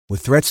With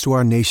threats to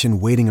our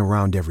nation waiting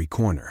around every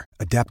corner,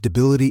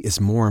 adaptability is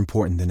more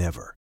important than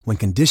ever. When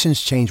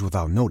conditions change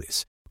without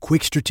notice,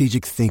 quick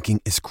strategic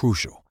thinking is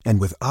crucial.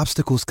 And with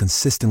obstacles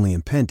consistently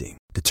impending,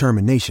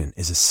 determination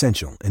is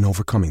essential in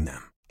overcoming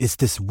them. It's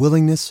this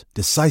willingness,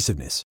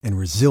 decisiveness, and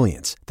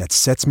resilience that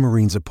sets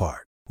Marines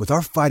apart. With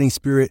our fighting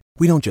spirit,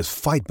 we don't just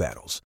fight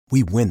battles,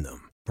 we win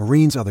them.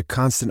 Marines are the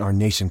constant our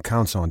nation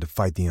counts on to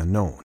fight the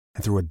unknown.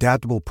 And through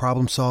adaptable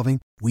problem solving,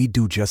 we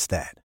do just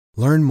that.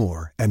 Learn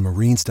more at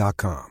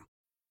marines.com.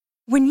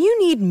 When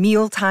you need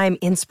mealtime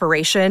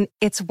inspiration,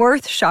 it's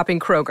worth shopping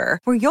Kroger,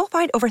 where you'll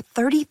find over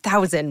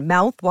 30,000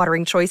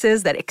 mouth-watering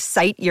choices that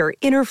excite your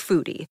inner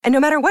foodie. And no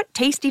matter what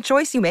tasty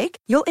choice you make,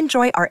 you'll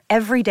enjoy our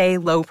everyday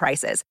low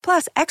prices,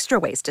 plus extra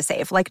ways to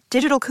save, like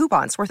digital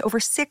coupons worth over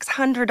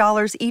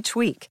 $600 each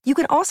week. You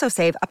can also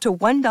save up to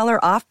 $1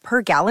 off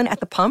per gallon at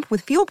the pump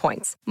with fuel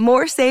points.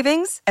 More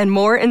savings and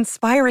more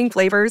inspiring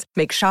flavors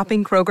make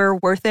shopping Kroger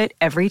worth it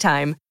every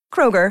time.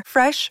 Kroger,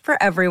 fresh for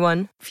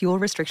everyone. Fuel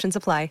restrictions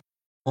apply.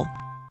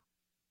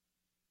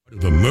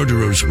 The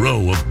murderer's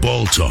row of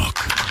ball talk.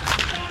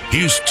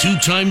 Here's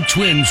two-time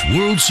Twins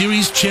World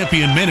Series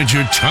champion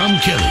manager Tom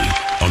Kelly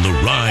on the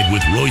ride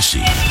with Royce.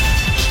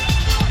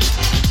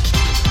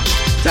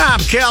 Tom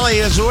Kelly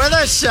is with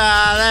us.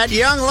 That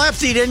young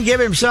lefty didn't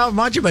give himself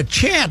much of a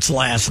chance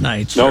last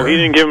night, sir. No, he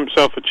didn't give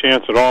himself a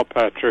chance at all,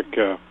 Patrick.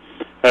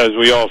 As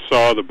we all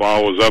saw, the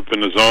ball was up in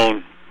the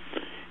zone.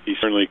 He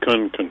certainly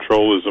couldn't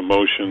control his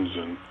emotions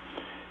and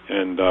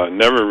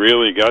never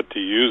really got to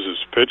use his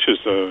pitches.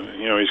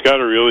 He's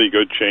got a really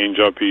good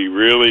changeup. He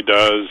really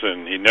does,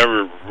 and he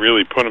never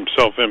really put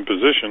himself in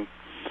position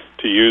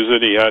to use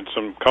it. He had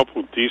some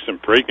couple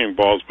decent breaking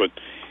balls, but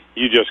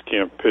you just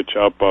can't pitch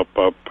up,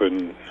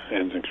 and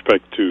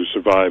expect to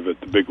survive at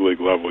the big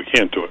league level. You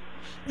can't do it.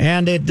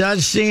 And it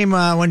does seem,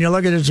 when you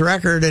look at his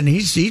record, and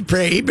he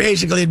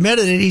basically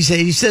admitted it,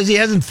 he says he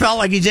hasn't felt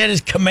like he's at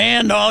his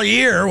command all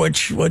year,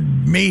 which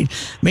would mean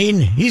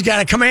he's got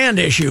a command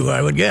issue,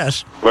 I would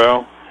guess.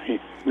 Well, he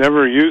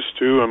never used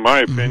to, in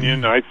my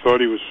opinion. I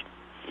thought he was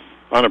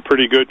on a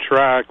pretty good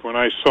track when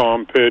I saw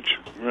him pitch.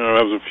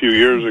 That was a few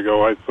years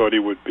ago. I thought he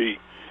would be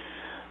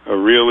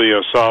really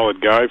a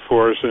solid guy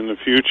for us in the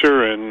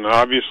future, and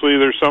obviously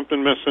there's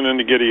something missing in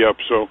the giddy-up,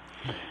 so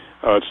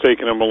it's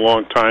taken him a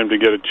long time to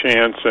get a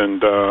chance,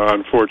 and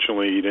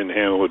unfortunately he didn't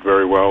handle it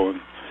very well,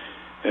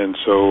 and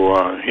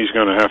so he's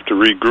going to have to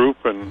regroup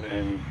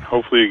and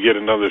hopefully get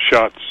another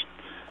shot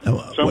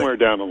somewhere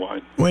down the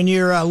line. When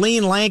you're a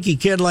lean, lanky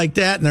kid like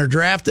that and they're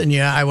drafting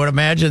you, I would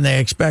imagine they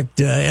expect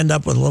to end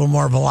up with a little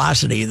more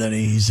velocity than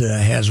he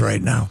has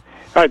right now.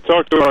 I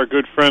talked to our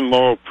good friend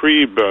Lowell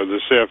Prieb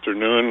this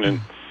afternoon,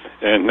 and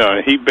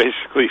he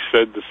basically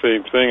said the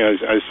same thing.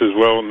 I says,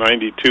 well,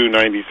 92,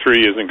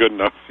 93 isn't good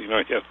enough. You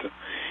have to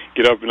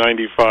get up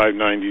 95,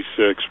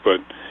 96,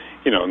 but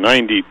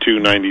 92,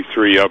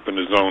 93 up in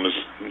the zone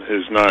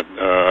is not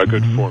a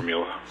good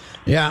formula.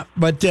 Yeah,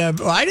 but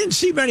I didn't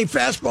see many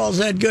fastballs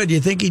that good. You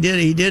think he did?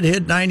 He did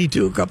hit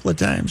 92 a couple of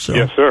times. So.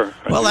 Yes, sir.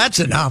 Well, that's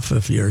enough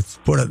if you're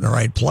put it in the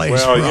right place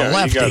well, for a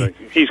lefty.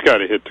 He's got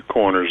to hit the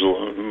corners,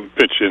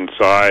 pitch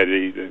inside.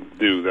 He didn't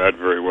do that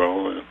very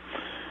well.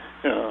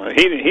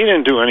 He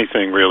didn't do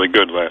anything really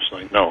good last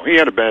night. No, he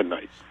had a bad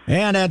night.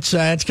 And it's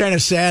kind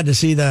of sad to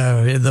see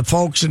the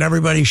folks and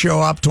everybody show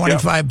up.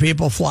 25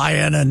 people fly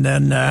in, and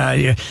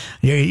then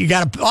you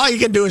got all you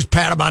can do is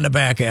pat them on the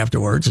back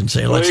afterwards and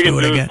say, "Let's do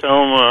it again."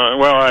 Tell them,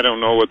 well, I don't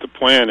know what the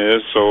plan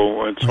is,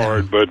 so it's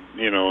hard. But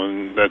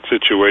in that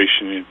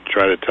situation, you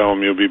try to tell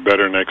them you'll be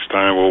better next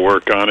time. We'll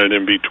work on it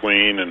in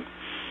between,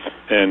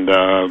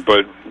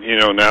 but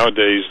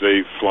nowadays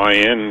they fly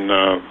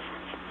in.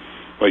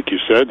 Like you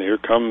said, here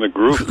come the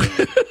group.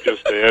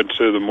 Just to add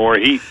to the more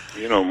heat,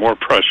 more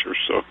pressure.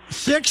 So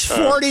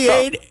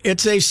 6:48.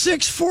 It's a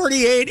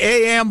 6:48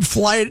 a.m.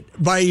 flight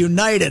by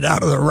United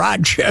out of the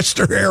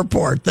Rochester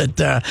airport. That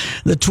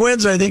the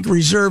Twins, I think,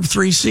 reserve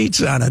 3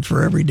 seats on it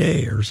for every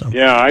day or something.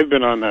 Yeah, I've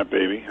been on that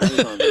baby. I've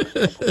been on there a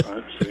couple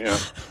times. Yeah,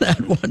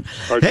 that one.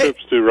 Our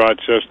trips to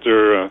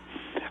Rochester.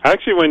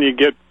 Actually, when you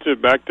get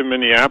back to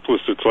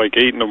Minneapolis, it's like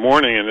 8 in the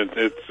morning, and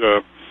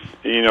it's.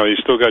 You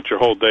still got your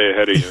whole day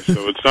ahead of you,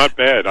 so it's not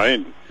bad.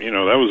 That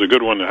was a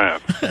good one to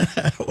have.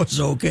 That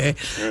was okay.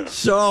 Yeah.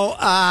 So,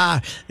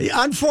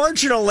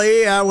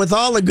 unfortunately, with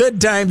all the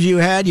good times you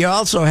had, you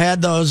also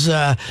had those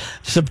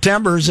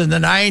Septembers in the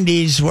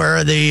 90s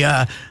where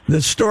the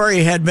story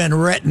had been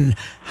written.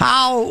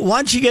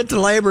 Once you get to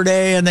Labor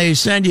Day and they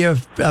send you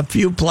a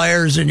few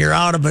players and you're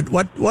out of it,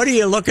 what are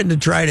you looking to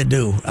try to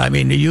do? I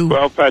mean, do you...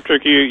 Well,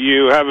 Patrick,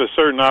 you have a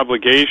certain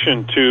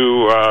obligation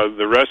to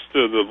the rest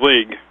of the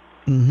league.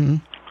 Mm-hmm.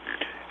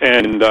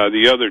 And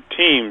the other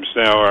teams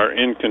now are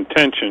in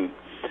contention.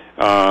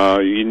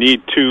 You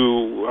need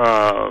to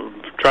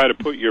try to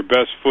put your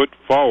best foot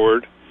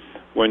forward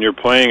when you're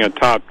playing a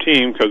top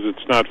team, because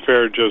it's not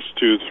fair just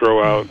to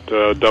throw out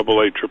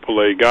AA,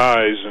 AAA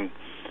guys and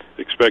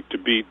expect to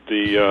beat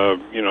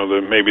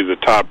maybe the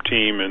top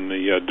team in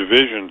the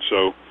division.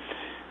 So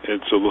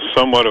it's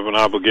somewhat of an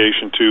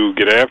obligation to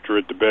get after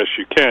it the best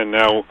you can.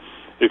 Now,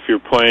 if you're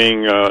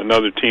playing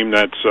another team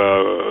that's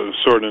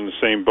sort of in the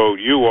same boat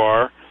you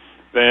are,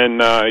 then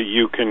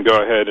you can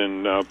go ahead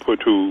and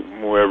put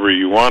whoever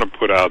you want to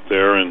put out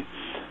there. And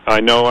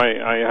I know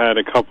I had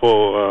a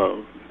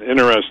couple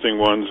interesting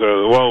ones.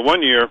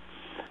 One year,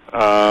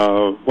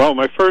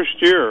 my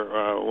first year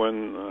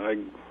when I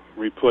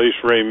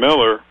replaced Ray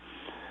Miller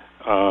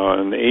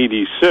in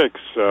 '86,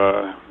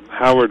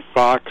 Howard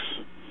Fox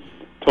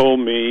told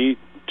me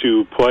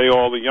to play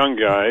all the young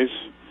guys,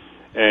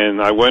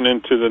 and I went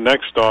into the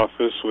next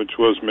office, which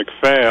was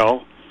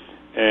McPhail,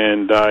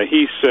 and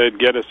he said,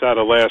 "Get us out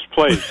of last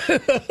place."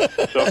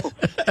 So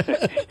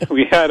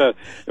we had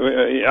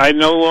I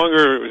no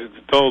longer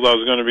told I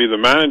was going to be the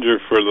manager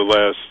for the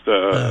last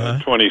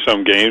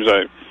 20-some games.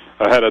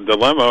 I had a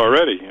dilemma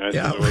already. I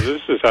said, well,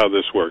 this is how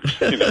this works.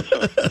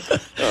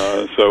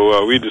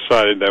 So we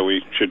decided that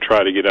we should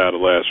try to get out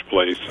of last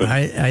place.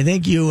 I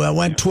think you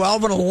went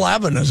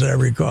 12-11, as I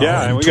recall.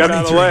 Yeah, and we got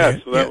out of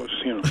last. So that was,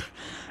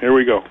 here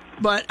we go.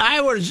 But I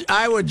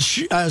would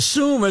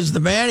assume, as the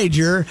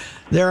manager,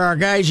 there are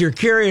guys you're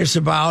curious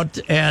about,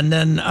 and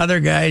then other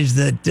guys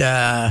that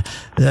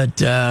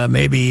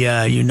maybe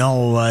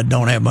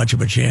don't have much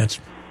of a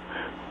chance.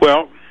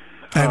 Well,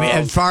 I mean,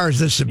 as far as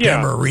the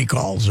September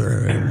recalls,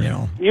 it's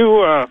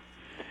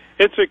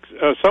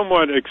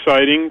somewhat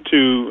exciting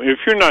if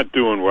you're not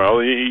doing well.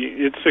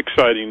 It's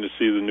exciting to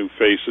see the new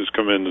faces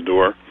come in the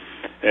door,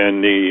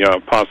 and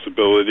the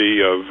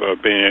possibility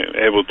of being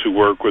able to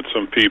work with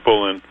some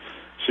people and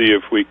see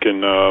if we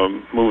can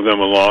move them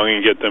along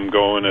and get them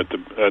going at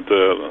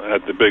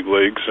the big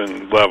leagues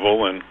and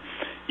level. And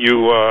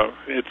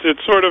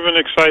it's sort of an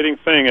exciting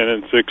thing,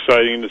 and it's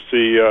exciting to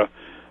see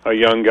a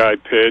young guy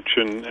pitch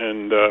and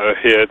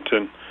hit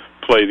and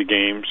play the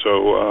game.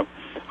 So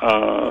a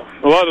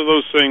lot of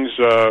those things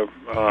are,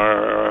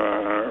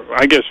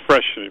 I guess,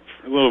 a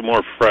little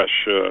more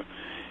fresh.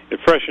 It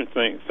freshens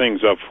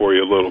things up for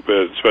you a little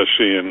bit,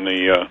 especially in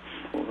the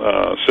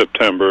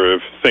September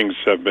if things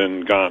have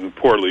been gone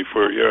poorly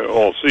for you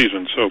all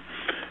season. So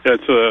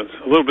it's a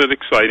little bit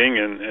exciting,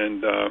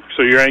 and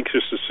so you're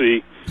anxious to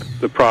see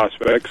the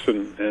prospects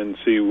and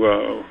see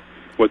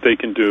what they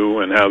can do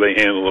and how they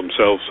handle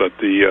themselves at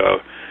the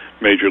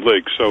major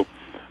leagues. So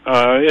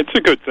it's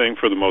a good thing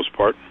for the most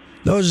part.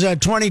 Those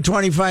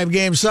 20-25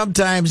 games,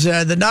 sometimes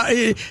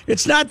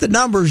it's not the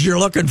numbers you're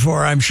looking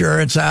for, I'm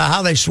sure. It's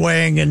how they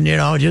swing and,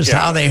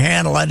 how they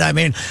handle it. I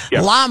mean,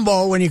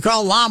 Lombo, when you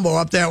call Lombo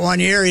up that one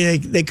year,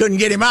 they couldn't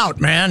get him out,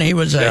 man. He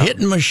was a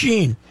hitting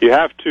machine. You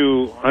have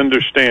to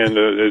understand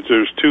that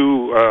there's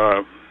two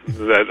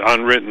that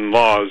unwritten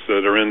laws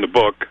that are in the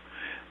book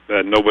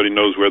that nobody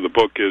knows where the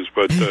book is,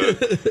 but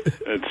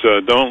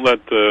it's don't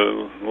let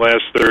the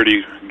last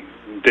 30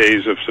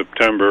 days of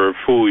September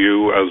fool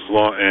you as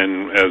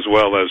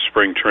well as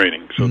spring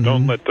training. So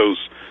don't let those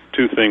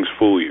two things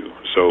fool you.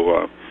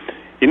 So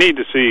you need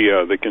to see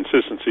the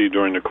consistency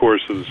during the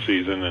course of the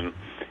season, and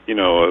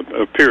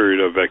a period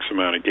of X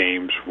amount of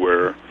games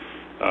where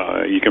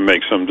you can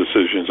make some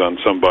decisions on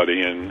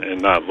somebody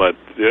and not let,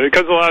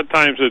 because a lot of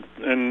times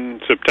in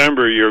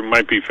September you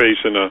might be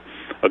facing a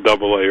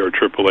AA or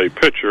AAA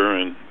pitcher,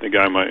 and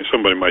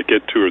somebody might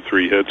get 2 or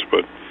 3 hits,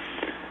 but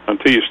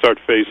until you start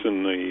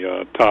facing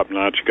the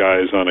top-notch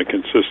guys on a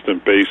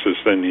consistent basis,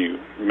 then you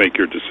make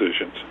your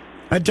decisions.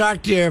 I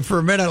talked to you for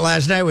a minute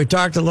last night. We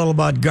talked a little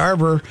about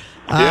Garver.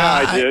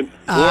 Yeah, I did.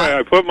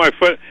 I put my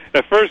foot.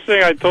 The first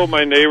thing I told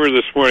my neighbor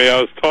this morning, I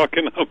was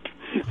talking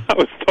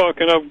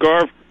up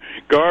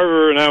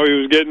Garver and how he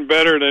was getting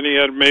better, and then he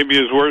had maybe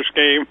his worst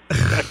game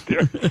back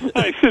there.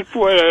 I said,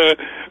 boy,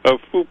 a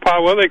faux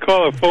pas. What do they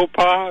call it, a faux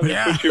pas?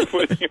 Yeah. Put your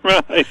foot in your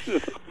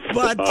mouth.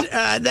 But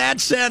that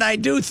said, I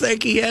do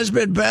think he has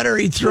been better.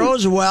 He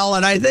throws well,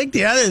 and I think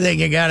the other thing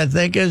you got to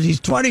think is he's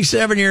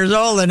 27 years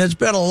old, and it's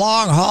been a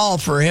long haul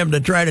for him to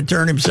try to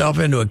turn himself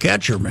into a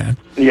catcher, man.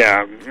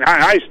 Yeah,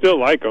 I still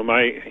like him.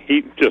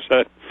 He just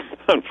had.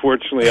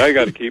 Unfortunately, I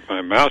got to keep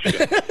my mouth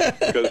shut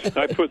because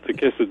I put the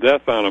kiss of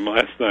death on him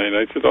last night.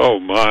 I said, "Oh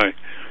my!"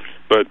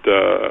 But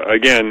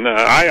again,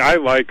 I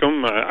like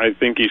him. I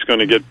think he's going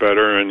to get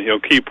better, and he'll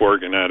keep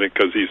working at it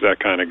because he's that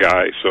kind of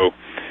guy. So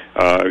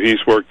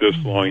he's worked this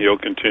long; he'll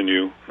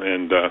continue,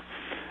 and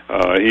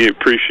he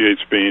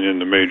appreciates being in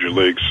the major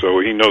leagues. So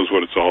he knows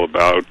what it's all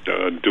about,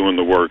 doing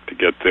the work to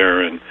get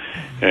there and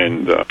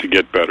to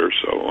get better.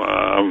 So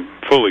I'm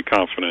fully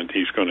confident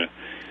he's going to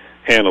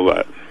handle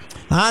that.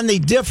 On the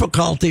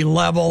difficulty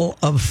level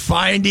of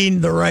finding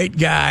the right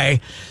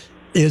guy,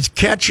 is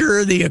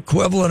catcher the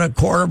equivalent of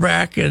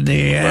quarterback in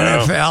the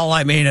NFL?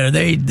 I mean, are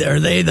they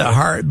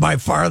by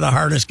far the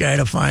hardest guy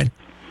to find?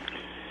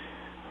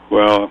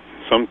 Well,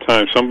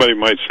 sometimes somebody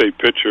might say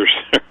pitchers.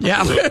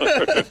 Yeah,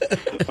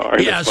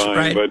 hard to find,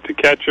 right. But the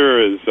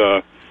catcher is,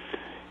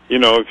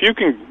 if you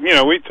can,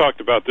 we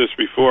talked about this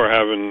before,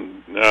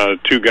 having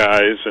 2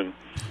 guys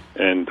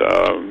and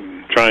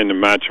trying to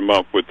match them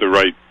up with the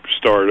right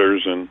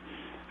starters and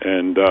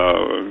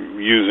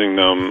using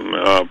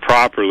them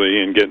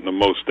properly and getting the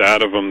most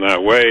out of them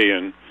that way.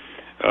 And,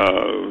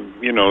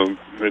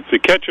 if the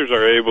catchers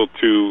are able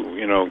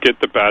to, get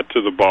the bat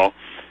to the ball,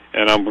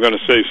 And I'm going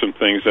to say some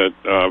things that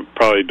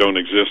probably don't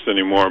exist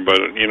anymore,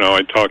 but,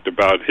 I talked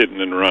about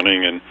hitting and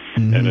running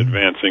and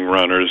advancing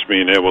runners,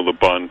 being able to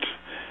bunt,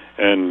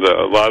 and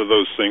a lot of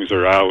those things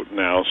are out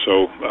now.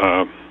 So,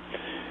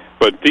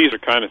 but these are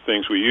kind of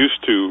things we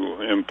used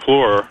to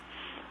implore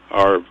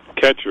our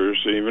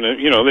catchers, even if,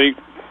 they,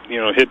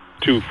 hit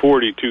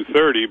 240,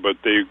 230, but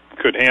they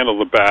could handle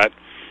the bat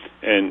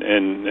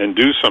and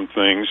do some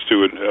things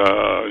to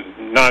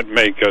not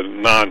make a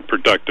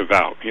non-productive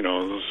out.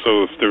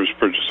 So if there's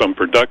some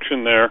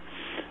production there,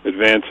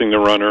 advancing the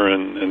runner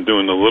and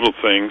doing the little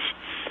things,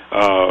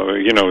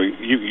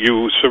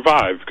 you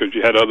survive because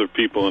you had other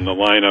people in the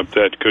lineup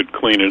that could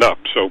clean it up.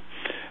 So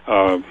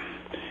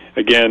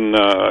again,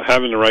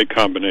 having the right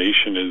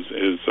combination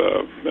is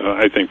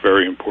I think,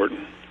 very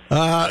important.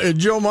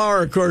 Joe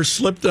Mauer, of course,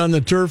 slipped on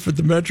the turf at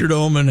the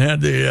Metrodome and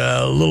had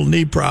the little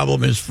knee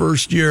problem his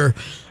first year.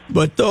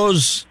 But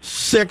those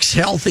 6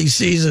 healthy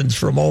seasons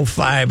from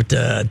 05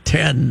 to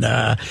 10,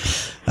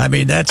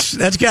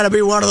 that's got to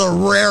be one of the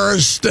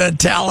rarest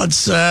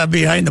talents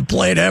behind the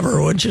plate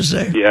ever, wouldn't you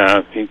say?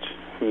 Yeah, he's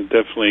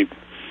definitely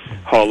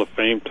Hall of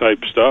Fame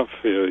type stuff.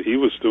 He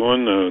was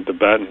doing the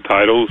batting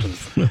titles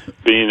and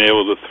being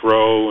able to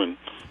throw. And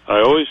I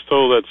always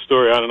told that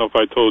story. I don't know if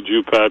I told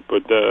you, Pat,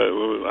 but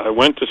I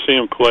went to see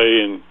him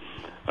play in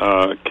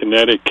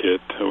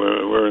Connecticut.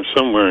 We're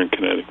somewhere in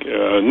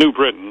Connecticut, New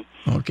Britain.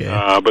 Okay.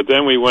 But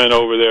then we went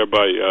over there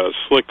by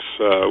Slicks,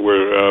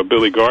 where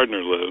Billy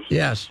Gardner lives.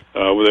 Yes.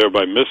 Over there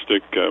by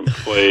Mystic,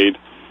 played,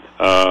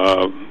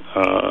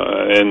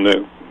 and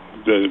the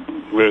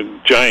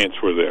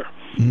Giants were there,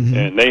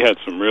 and they had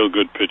some real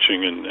good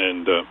pitching,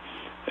 and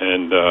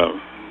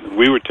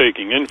we were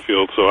taking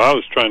infield, so I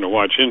was trying to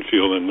watch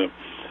infield, and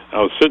I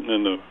was sitting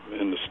in the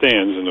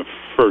stands in the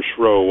first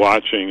row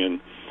watching,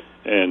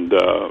 and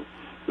the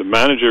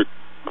manager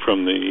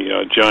from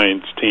the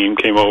Giants team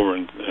came over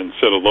and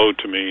said hello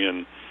to me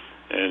and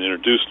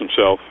introduced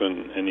himself,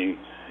 and he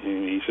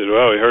said,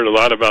 well, I heard a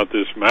lot about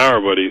this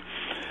Mauer, but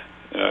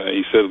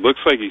he said, it looks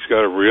like he's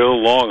got a real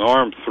long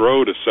arm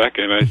throw to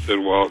second. I said,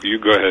 well, you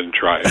go ahead and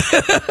try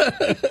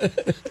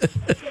it.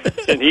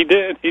 And he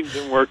did. He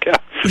didn't work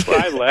out. Well,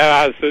 I laughed.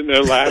 I was sitting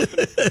there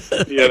laughing.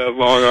 He had a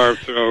long arm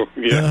throw.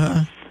 Yeah.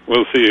 Uh-huh.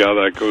 We'll see how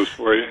that goes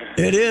for you.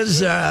 It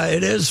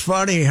is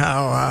funny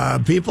how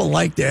people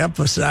like to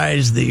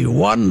emphasize the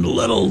one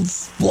little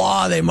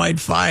flaw they might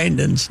find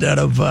instead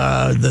of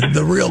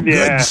the real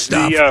good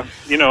stuff. I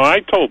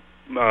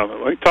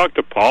talked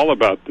to Paul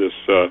about this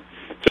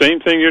same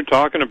thing you're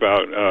talking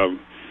about, and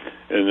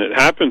it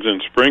happens in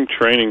spring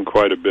training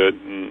quite a bit,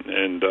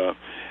 and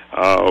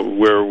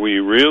where we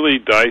really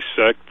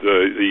dissect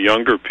the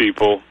younger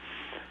people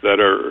that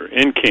are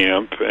in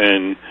camp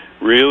and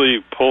really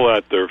pull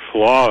at their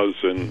flaws,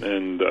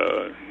 and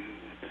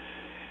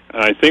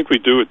I think we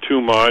do it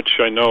too much.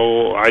 I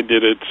know I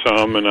did it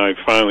some, and I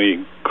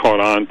finally caught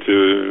on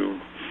to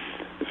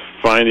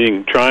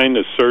trying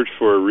to search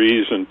for a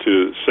reason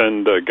to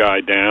send a guy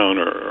down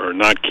or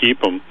not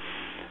keep him,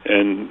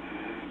 and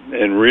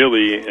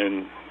really,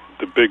 in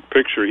the big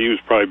picture, he was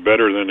probably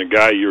better than a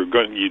guy you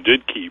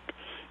did keep,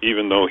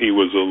 even though he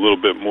was a little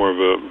bit more of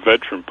a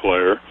veteran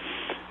player,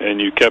 and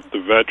you kept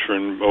the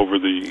veteran over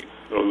the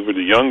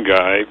young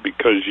guy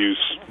because you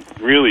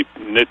really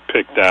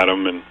nitpicked at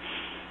him and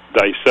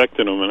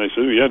dissected him. And I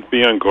said, you have to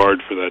be on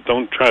guard for that.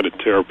 Don't try to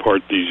tear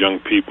apart these young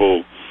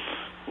people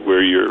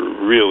where you're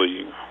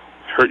really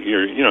hurt.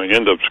 You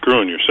end up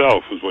screwing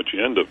yourself is what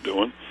you end up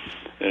doing.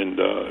 And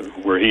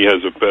where he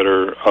has a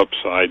better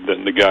upside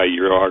than the guy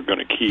you are going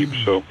to keep.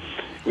 So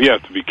we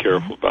have to be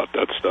careful about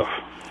that stuff.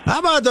 How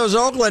about those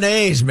Oakland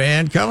A's,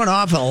 man, coming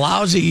off a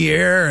lousy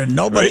year and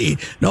nobody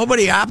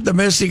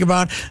optimistic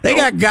about? They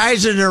got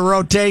guys in their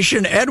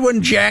rotation: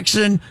 Edwin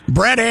Jackson,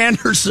 Brett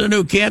Anderson,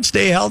 who can't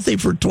stay healthy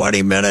for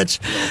 20 minutes,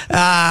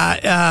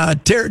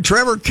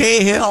 Trevor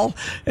Cahill,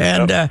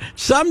 and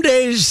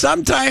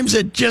sometimes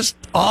it just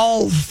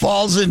all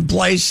falls in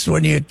place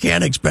when you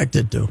can't expect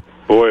it to.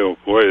 Boy, oh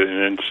boy,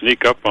 and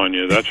sneak up on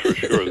you, that's for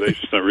sure. They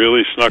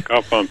really snuck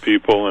up on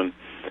people, and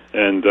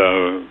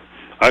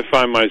I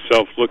find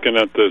myself looking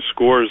at the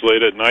scores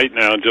late at night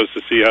now just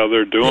to see how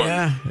they're doing.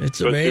 Yeah, it's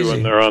especially amazing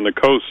when they're on the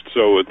coast.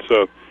 So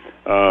it's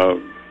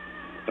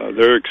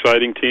they're an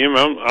exciting team.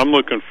 I'm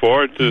looking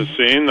forward to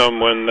seeing them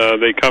when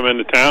they come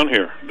into town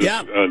here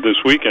this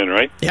weekend,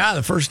 right? Yeah,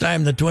 the first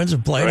time the Twins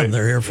have played them.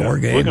 They're here 4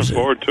 games. Looking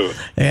forward to it.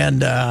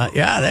 And,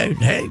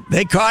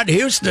 they caught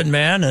Houston,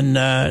 man, and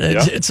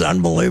it's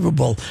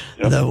unbelievable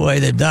the way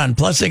they've done.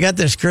 Plus, they got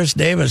this Chris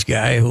Davis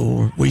guy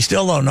who we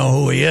still don't know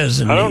who he is.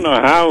 And I don't know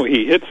how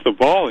he hits the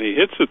ball. He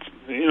hits it,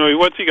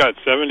 what's he got,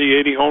 70,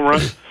 80 home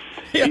runs?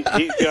 He's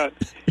got...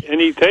 And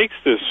he takes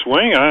this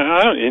swing,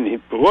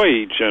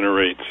 he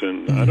generates,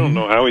 and I don't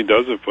know how he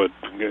does it, but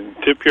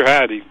tip your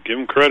hat, give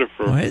him credit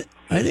for I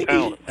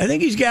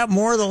think he's got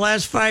more the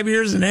last 5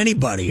 years than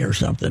anybody or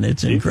something.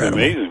 It's incredible.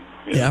 He's amazing.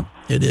 Yeah,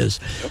 it is.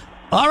 Yep.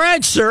 All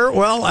right, sir.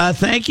 Well,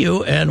 thank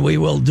you, and we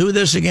will do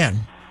this again.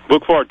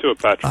 Look forward to it,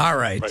 Patrick. All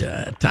right.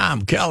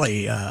 Tom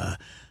Kelly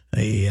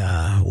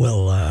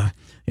will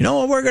You know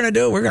what we're going to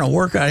do? We're going to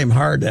work on him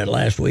hard that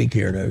last week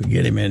here to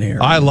get him in here.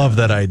 I love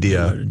that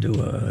idea.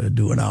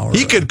 Do an hour.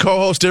 He could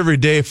co-host every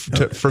day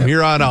from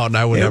here on out, and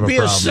I wouldn't have a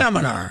problem. It'll be a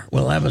seminar.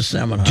 We'll have a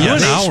seminar. Do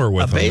an hour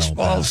with him. A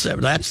baseball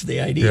seminar. That's the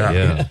idea.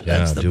 Yeah.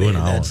 That's Do an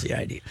hour. That's the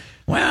idea.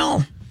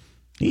 Well,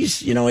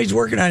 he's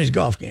working on his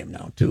golf game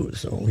now too.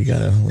 So we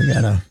don't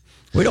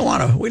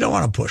want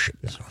to push it.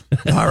 So.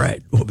 All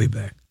right, we'll be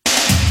back.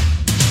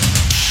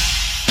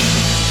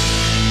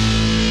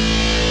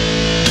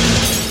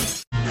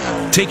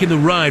 Taking the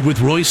ride with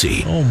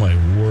Royce Oh, my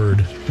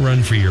word.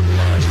 Run for your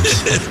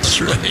lives.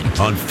 That's right.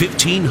 on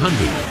 1500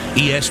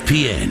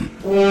 ESPN.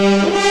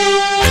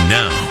 And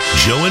now,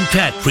 Joe and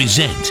Pat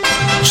present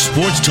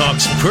Sports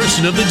Talk's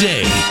Person of the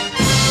Day.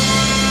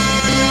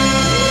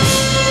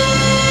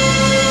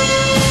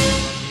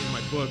 In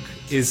my book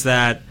is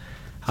that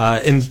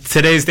in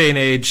today's day and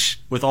age,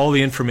 with all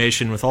the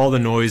information, with all the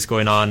noise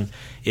going on,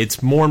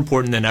 it's more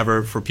important than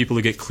ever for people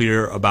to get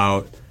clear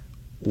about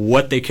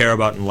what they care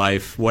about in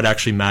life, what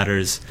actually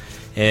matters,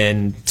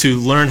 and to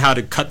learn how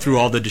to cut through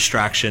all the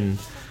distraction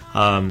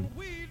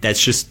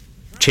that's just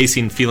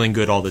chasing feeling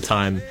good all the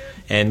time,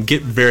 and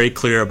get very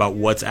clear about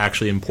what's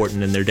actually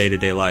important in their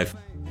day-to-day life.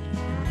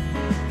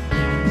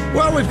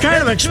 Well, we've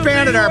kind of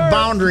expanded our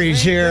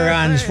boundaries here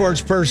on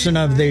Sports Person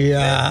of the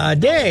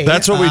Day.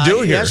 That's what we do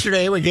here.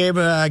 Yesterday, we gave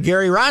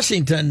Gary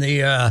Rossington,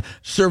 the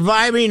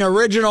surviving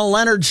original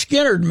Leonard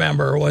Skinner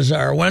member, was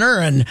our winner.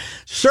 And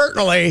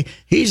certainly,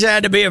 he's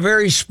had to be a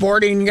very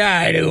sporting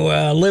guy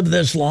to live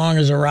this long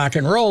as a rock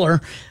and roller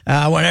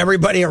when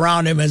everybody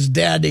around him is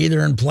dead,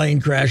 either in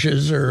plane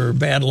crashes or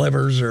bad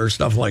livers or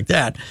stuff like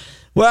that.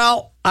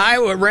 Well, I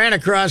ran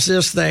across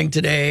this thing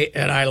today,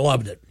 and I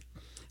loved it.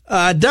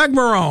 Doug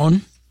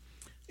Marrone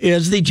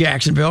is the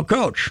Jacksonville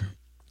coach.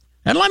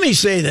 And let me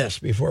say this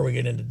before we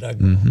get into Doug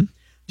Marrone.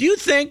 Do you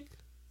think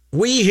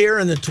we here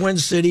in the Twin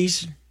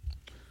Cities,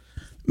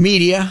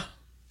 media,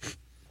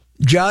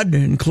 Judd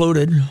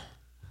included,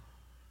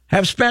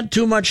 have spent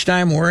too much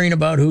time worrying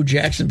about who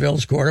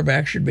Jacksonville's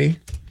quarterback should be?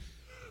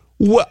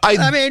 Well, I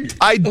who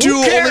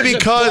do cares only if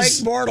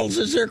because Blake Bortles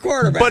is their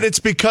quarterback. But it's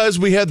because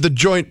we had the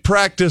joint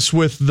practice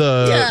with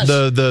Yes,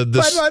 the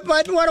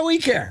but what do we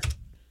care?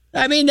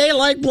 I mean, they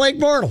like Blake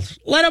Bortles.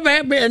 Let them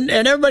have, and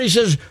everybody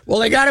says, well,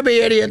 they got to be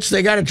idiots.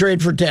 They got to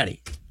trade for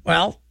Teddy.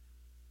 Well,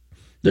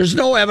 there's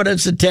no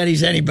evidence that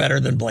Teddy's any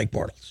better than Blake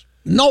Bortles.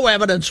 No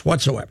evidence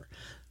whatsoever.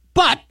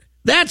 But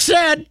that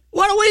said,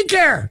 what do we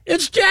care?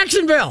 It's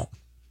Jacksonville.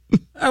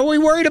 Are we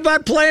worried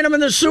about playing them in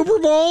the Super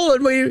Bowl?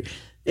 And we,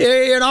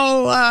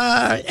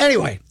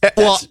 anyway.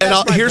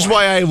 Here's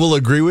why I will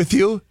agree with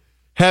you.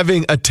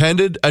 Having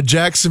attended a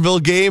Jacksonville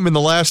game in the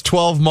last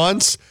 12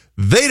 months,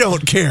 they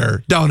don't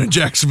care down in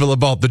Jacksonville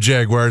about the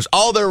Jaguars.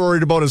 All they're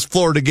worried about is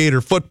Florida Gator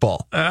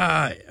football.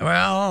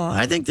 Well,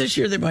 I think this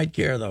year they might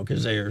care, though,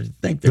 because they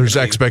think there's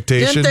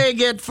expectation. Didn't they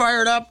get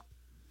fired up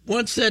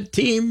once that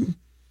team?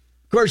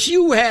 Of course,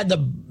 you had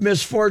the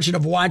misfortune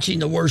of watching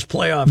the worst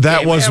playoff game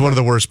That was ever. one of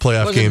the worst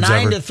playoff games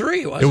ever. It was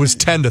 9-3, wasn't it? It was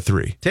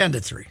 10-3.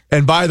 10-3.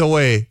 And by the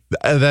way,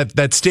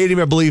 that stadium,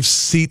 I believe,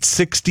 seats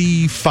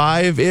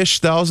 65-ish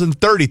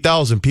thousand.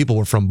 30,000 people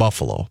were from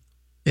Buffalo.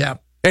 Yeah.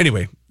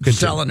 Anyway. Continue.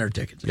 Selling their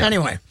tickets. Yeah.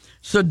 Anyway,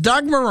 so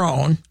Doug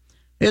Marrone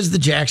is the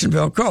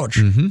Jacksonville coach.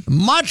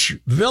 Much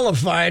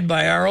vilified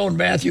by our own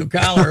Matthew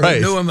Collar, who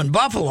knew him in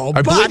Buffalo.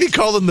 I believe he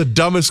called him the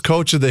dumbest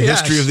coach in the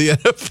history of the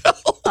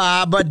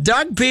NFL. But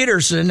Doug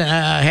Peterson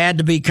had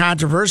to be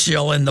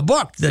controversial in the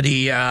book that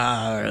he,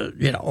 had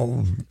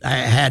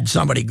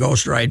somebody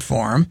ghostwrite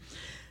for him.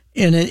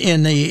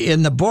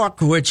 In the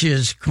book, which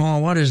is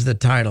called, what is the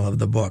title of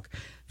the book?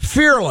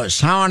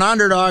 Fearless: How an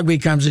Underdog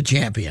Becomes a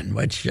Champion,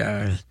 which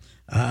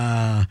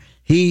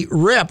he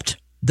ripped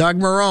Doug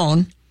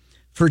Marrone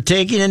for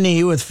taking a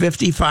knee with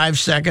 55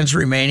 seconds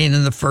remaining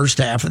in the first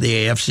half of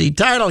the AFC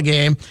title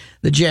game.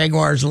 The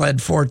Jaguars led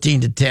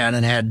 14-10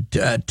 and had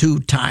 2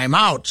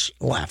 timeouts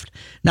left.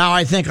 Now,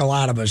 I think a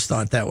lot of us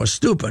thought that was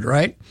stupid,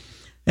 right?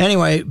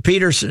 Anyway,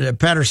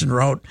 Pedersen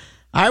wrote,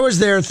 I was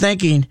there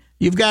thinking,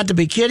 you've got to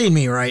be kidding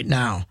me right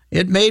now.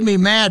 It made me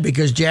mad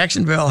because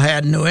Jacksonville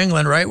had New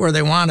England right where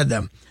they wanted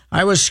them.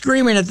 I was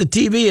screaming at the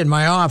TV in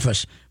my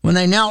office. When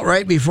they knelt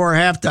right before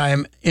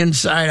halftime,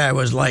 inside I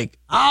was like,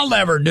 I'll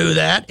never do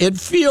that. It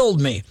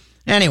fueled me.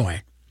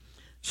 Anyway,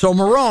 so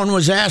Marrone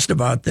was asked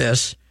about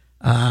this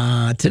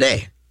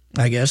today,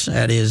 I guess,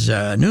 at his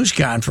news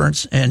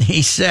conference, and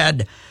he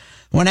said,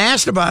 when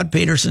asked about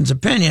Peterson's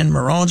opinion,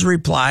 Marrone's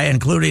reply,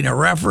 including a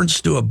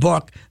reference to a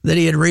book that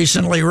he had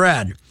recently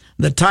read.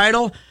 The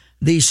title,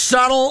 The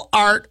Subtle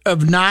Art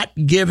of Not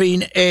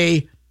Giving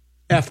a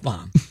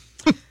F-Bomb.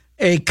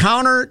 A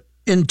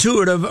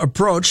counterintuitive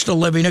approach to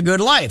living a good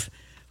life.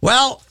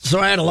 Well, so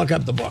I had to look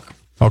up the book.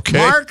 Okay.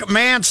 Mark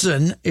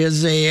Manson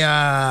is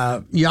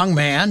a young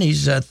man.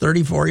 He's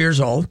 34 years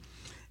old.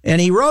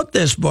 And he wrote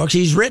this book.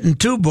 He's written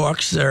 2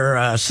 books.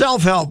 They're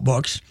self-help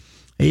books.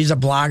 He's a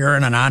blogger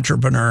and an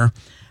entrepreneur.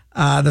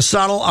 The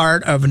Subtle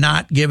Art of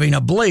Not Giving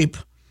a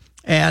Bleep.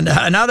 And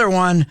another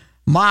one,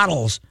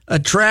 models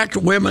attract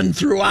women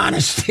through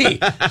honesty.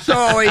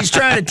 So he's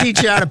trying to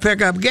teach you how to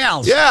pick up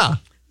gals. Yeah.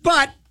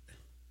 But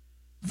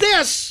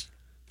this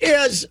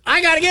is,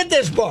 I got to get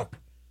this book.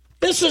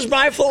 This is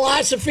my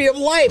philosophy of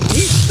life. He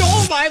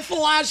stole my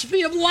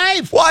philosophy of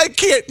life. Well,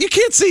 you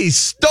can't say he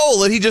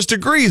stole it. He just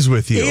agrees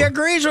with you. He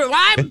agrees with,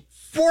 I'm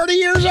 40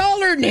 years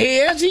older than he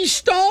is. He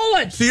stole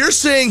it. So you're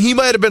saying he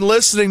might have been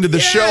listening to the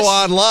show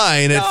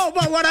online. No,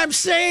 but what I'm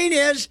saying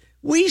is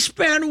we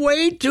spend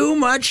way too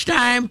much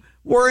time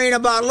worrying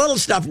about little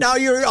stuff. Now,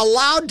 you're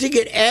allowed to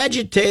get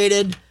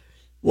agitated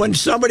when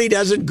somebody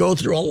doesn't go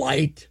through a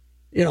light,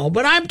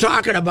 but I'm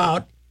talking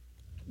about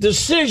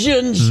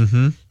decisions.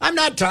 Mm-hmm. I'm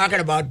not talking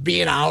about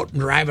being out and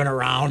driving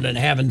around and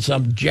having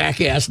some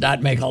jackass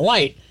not make a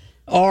light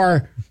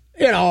or,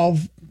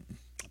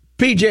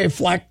 PJ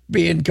Fleck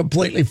being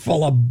completely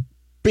full of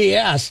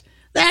BS.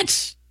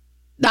 That's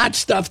not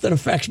stuff that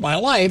affects my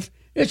life.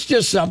 It's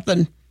just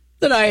something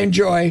that I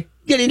enjoy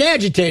getting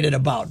agitated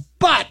about.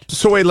 But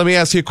so wait, let me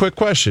ask you a quick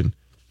question.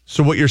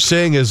 So what you're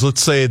saying is,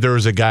 let's say there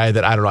was a guy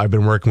that, I don't know, I've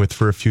been working with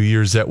for a few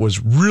years that was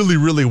really,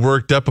 really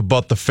worked up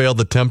about the failed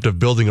attempt of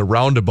building a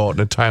roundabout in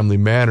a timely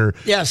manner.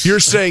 Yes. You're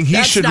saying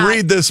he should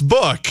read this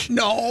book.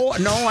 No,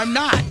 I'm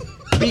not.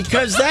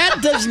 Because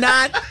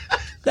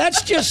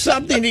that's just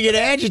something to get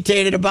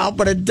agitated about,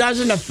 but it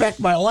doesn't affect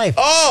my life.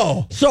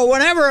 Oh. So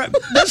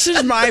this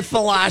is my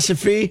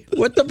philosophy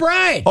with the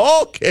bride.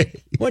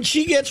 Okay. When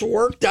she gets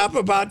worked up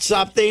about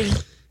something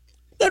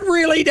that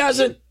really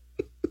doesn't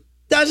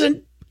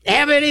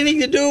have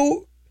anything to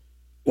do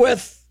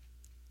with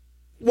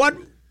what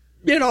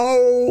we're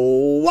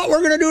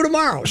going to do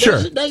tomorrow. Sure.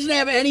 It doesn't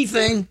have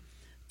anything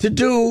to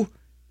do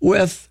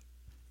with,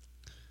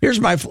 here's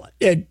my,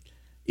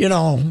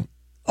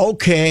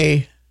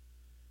 okay,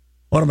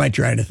 what am I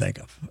trying to think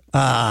of?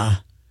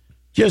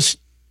 Just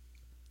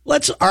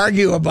let's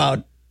argue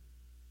about,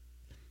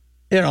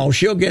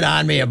 she'll get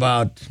on me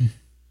about,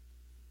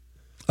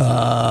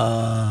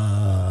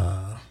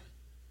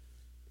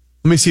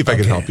 let me see if I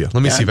can help you.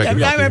 Let me see if I can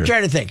help you. I'm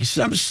trying to think.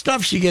 Some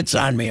stuff she gets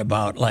on me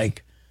about,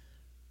 like,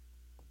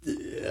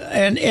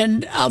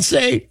 and I'll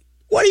say,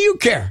 what do you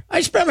care?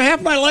 I spend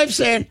half my life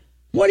saying,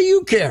 what do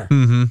you care?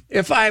 Mm-hmm.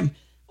 If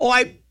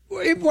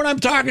when I'm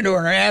talking to her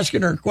and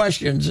asking her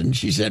questions, and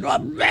she said,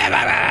 what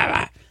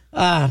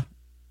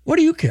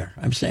do you care?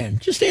 I'm saying,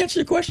 just answer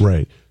the question.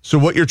 Right. So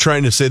what you're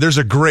trying to say, there's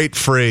a great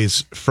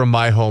phrase from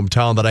my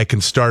hometown that I can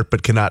start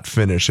but cannot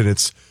finish, and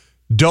it's,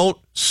 don't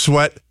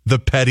sweat the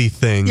petty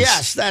things.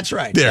 Yes, that's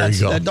right. There you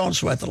go. Don't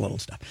sweat the little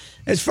stuff.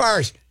 As far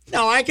as,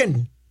 now I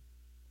can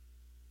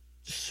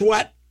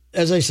sweat,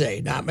 as I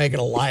say, not making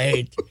a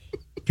light,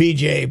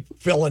 PJ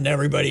filling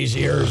everybody's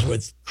ears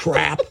with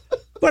crap,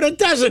 but it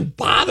doesn't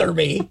bother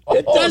me.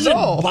 It doesn't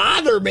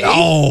bother me.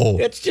 No.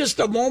 It's just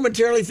a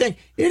momentarily thing.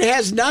 It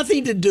has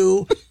nothing to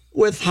do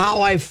with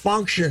how I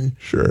function.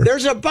 Sure.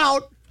 There's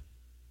about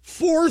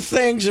 4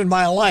 things in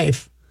my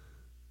life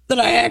that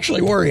I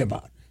actually worry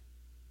about.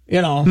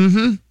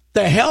 The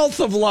health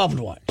of loved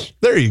ones.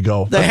 There you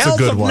go. That's a good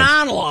health of one.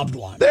 non-loved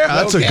ones.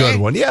 That's a good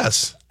one.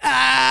 Yes.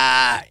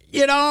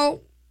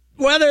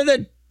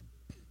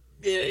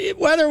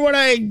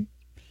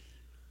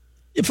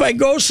 If I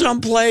go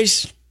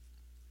someplace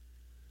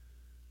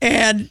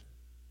and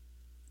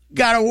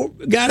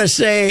gotta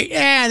say,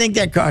 I think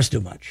that costs too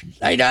much.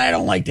 I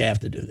don't like to have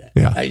to do that.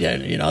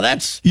 Yeah.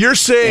 That's. You're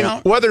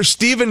saying whether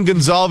Steven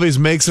Gonzalez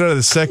makes it out of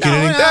the second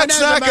inning,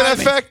 that's not going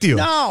to affect you.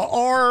 No,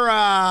 or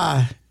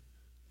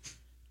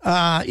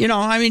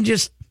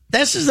just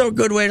this is a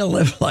good way to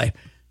live life.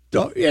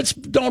 Don't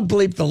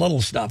bleep the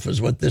little stuff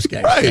is what this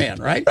guy's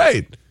saying, right?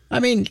 Right. I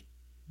mean,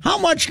 how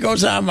much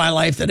goes on in my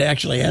life that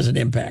actually has an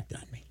impact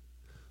on me?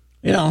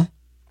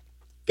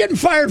 Getting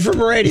fired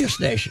from a radio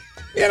station.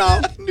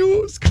 I knew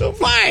it was coming.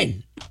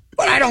 Fine,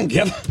 but I don't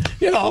give.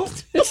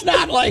 It's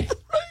not like,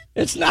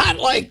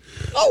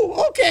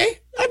 oh, okay,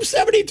 I'm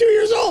 72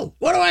 years old.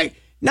 What do I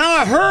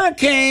now? A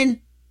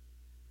hurricane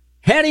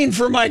heading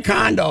for my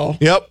condo.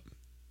 Yep.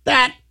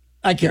 That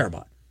I care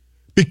about.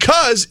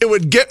 Because it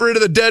would get rid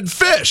of the dead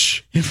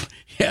fish.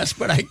 Yes,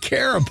 but I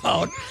care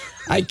about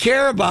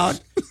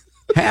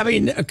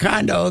having a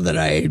condo that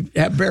I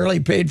have barely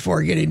paid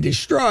for getting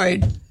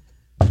destroyed.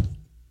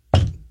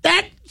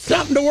 That's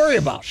something to worry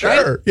about, sure,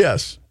 right?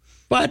 Yes.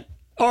 But,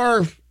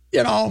 or,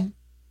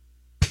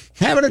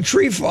 having a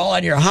tree fall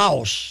on your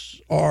house,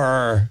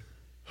 or,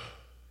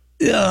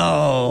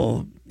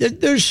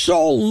 there's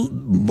so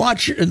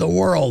much in the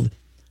world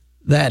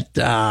that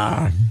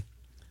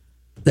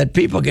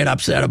people get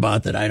upset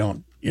about that I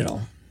don't,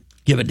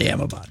 give a damn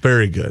about.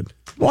 Very good.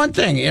 One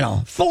thing,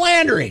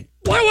 philandering.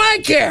 Why do I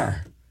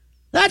care?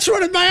 That's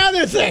what my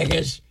other thing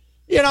is,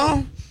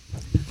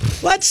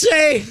 Let's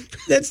say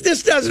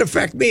this doesn't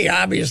affect me,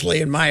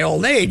 obviously, in my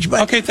old age.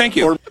 But okay, thank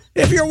you.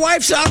 If your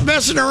wife's out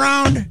messing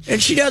around and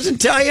she doesn't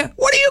tell you,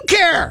 what do you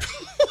care?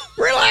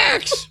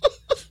 Relax.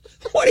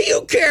 What do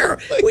you care?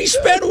 We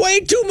spend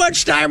way too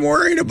much time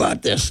worrying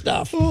about this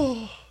stuff.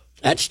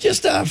 That's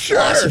just a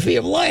philosophy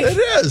of life. It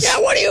is. Yeah,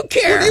 what do you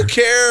care? What do you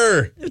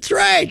care? That's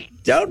right.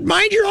 Don't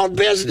mind your own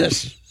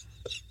business.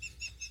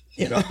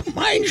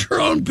 mind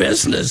your own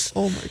business.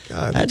 Oh, my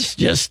God.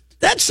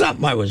 That's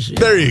something I was.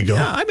 There you go.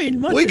 Yeah, I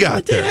mean, what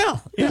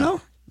the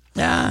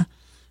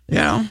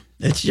hell?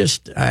 It's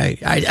just,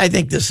 I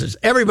think this is,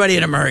 everybody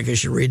in America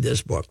should read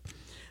this book.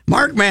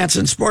 Mark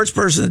Manson, sports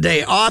person of the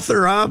day,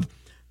 author of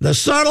The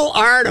Subtle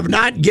Art of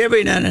Not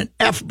Giving an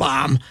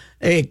F-Bomb,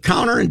 a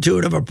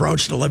counterintuitive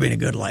approach to living a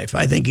good life.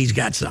 I think he's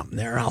got something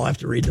there. I'll have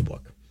to read the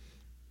book.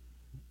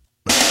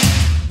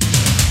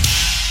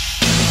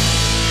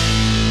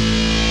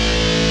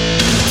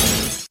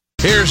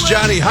 Here's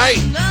Johnny Height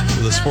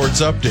with a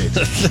sports update.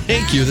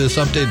 Thank you. This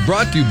update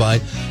brought to you by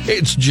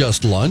It's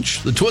Just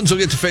Lunch. The Twins will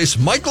get to face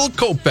Michael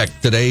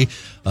Kopech today.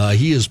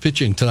 He is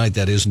pitching tonight,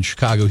 that is, in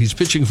Chicago. He's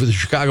pitching for the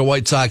Chicago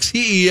White Sox.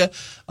 He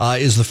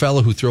is the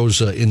fellow who throws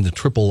in the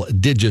triple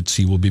digits.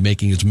 He will be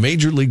making his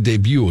major league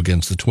debut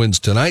against the Twins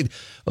tonight.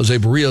 Jose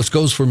Barrios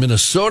goes for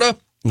Minnesota.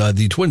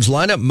 The Twins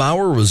lineup: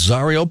 Mauer,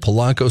 Rosario,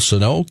 Polanco,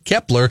 Sano,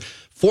 Kepler,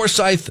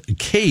 Forsythe,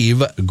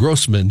 Cave,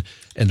 Grossman,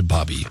 and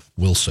Bobby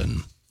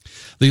Wilson.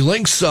 The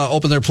Lynx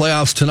open their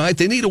playoffs tonight.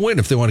 They need a win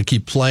if they want to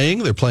keep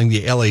playing. They're playing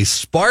the LA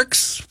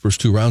Sparks. First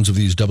two rounds of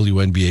these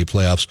WNBA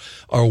playoffs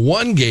are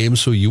one game,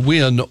 so you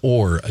win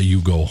or you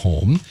go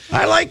home.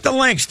 I like the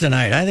Lynx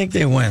tonight. I think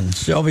they win.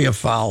 Sylvia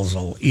Fowles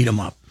will eat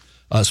them up.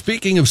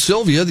 Speaking of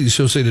Sylvia, the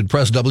Associated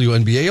Press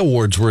WNBA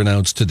awards were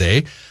announced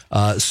today.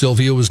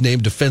 Sylvia was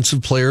named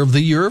Defensive Player of the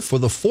Year for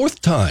the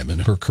fourth time in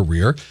her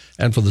career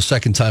and for the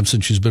second time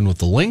since she's been with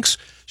the Lynx.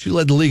 She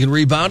led the league in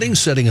rebounding,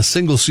 setting a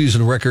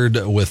single-season record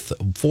with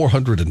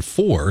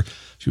 404.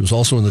 She was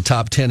also in the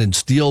top 10 in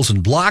steals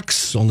and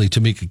blocks. Only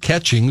Tamika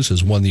Catchings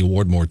has won the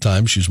award more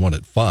times. She's won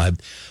it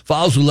 5.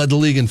 Fowles, who led the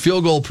league in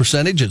field goal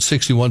percentage at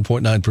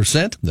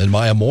 61.9%. Then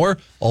Maya Moore,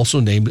 also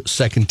named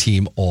second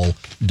team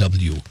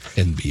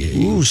All-WNBA.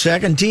 Ooh,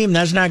 second team.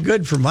 That's not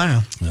good for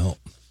Maya. No.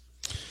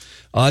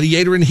 The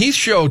Adrian Heath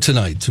Show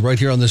tonight, right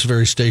here on this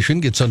very station,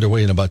 gets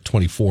underway in about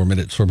 24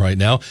 minutes from right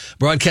now.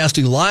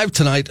 Broadcasting live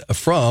tonight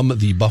from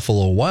the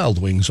Buffalo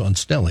Wild Wings on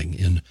Snelling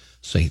in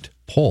St.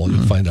 Paul.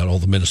 You'll find out all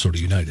the Minnesota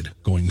United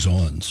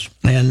goings-ons.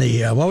 And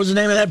the what was the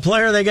name of that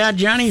player they got,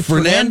 Johnny?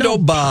 Fernando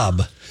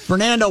Bob.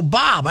 Fernando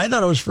Bob. I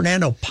thought it was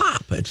Fernando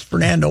Pop. It's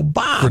Fernando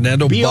Bob.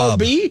 Fernando Bob.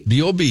 B-O-B?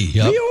 B-O-B,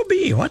 yeah.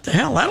 B-O-B. What the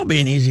hell? That'll be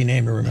an easy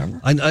name to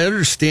remember. I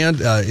understand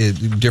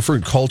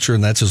different culture,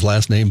 and that's his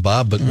last name,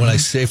 Bob. But when I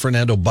say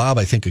Fernando Bob,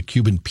 I think of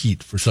Cuban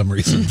Pete for some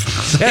reason.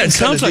 Yeah, it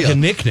sounds like a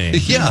nickname.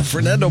 Yeah,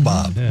 Fernando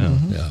Bob.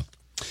 Yeah.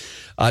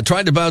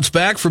 Trying to bounce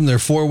back from their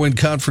 4-win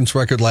conference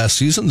record last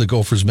season, the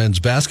Gophers men's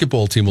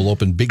basketball team will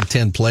open Big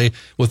Ten play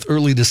with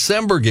early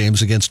December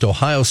games against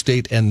Ohio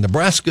State and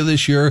Nebraska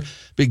this year.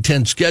 Big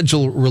Ten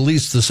schedule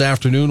released this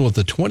afternoon with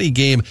a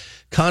 20-game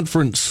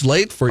conference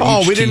slate for each team.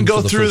 Oh, we didn't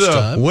go through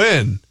the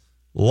win.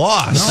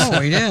 Loss. No,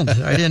 we didn't.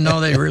 I didn't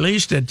know they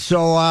released it. So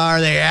are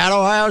they at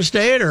Ohio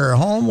State or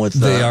home with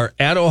They are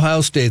at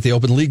Ohio State. They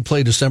open league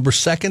play December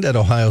 2nd at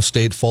Ohio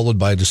State, followed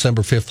by a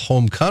December 5th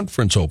home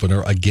conference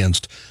opener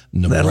against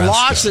Nebraska. That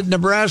loss at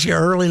Nebraska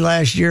early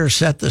last year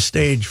set the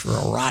stage for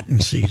a rotten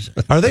season.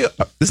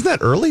 Isn't that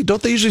early?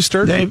 Don't they usually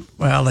start? They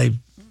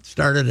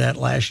started that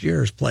last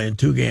year as playing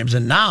 2 games,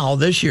 and now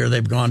this year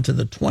they've gone to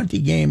the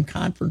 20-game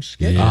conference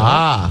schedule.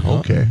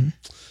 Okay.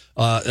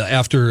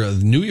 After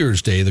New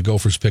Year's Day, the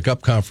Gophers pick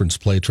up conference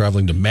play,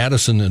 traveling to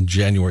Madison on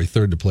January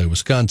 3rd to play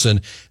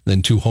Wisconsin.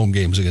 Then 2 home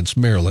games against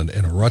Maryland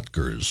and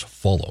Rutgers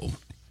follow.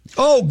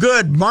 Oh,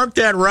 good. Mark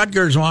that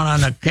Rutgers one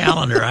on the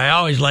calendar. I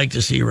always like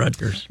to see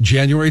Rutgers.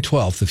 January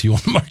 12th, if you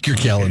want to mark your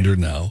calendar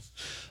now.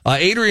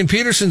 Adrian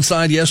Peterson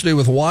signed yesterday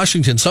with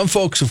Washington. Some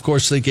folks, of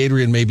course, think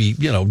Adrian may be,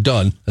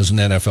 done as an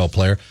NFL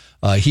player.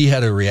 He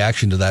had a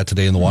reaction to that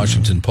today in the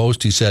Washington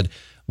Post. He said,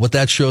 what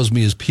that shows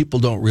me is people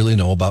don't really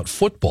know about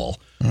football.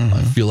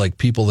 I feel like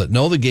people that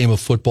know the game of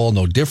football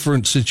know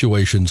different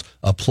situations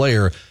a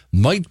player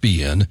might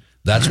be in.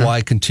 That's why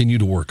I continue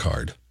to work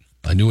hard.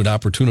 I knew an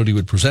opportunity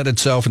would present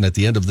itself, and at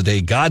the end of the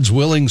day, God's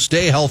willing,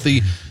 stay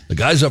healthy. The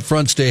guys up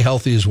front stay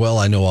healthy as well.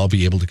 I know I'll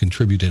be able to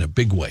contribute in a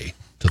big way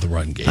to the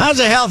run game. How's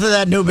the health of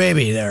that new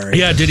baby there?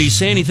 Yeah, did he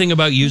say anything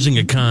about using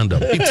a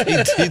condom? He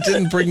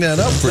didn't bring that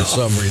up for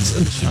some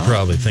reason. Should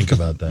probably think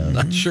about that.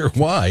 Not sure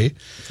why.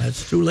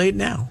 That's too late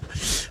now.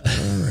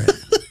 All right.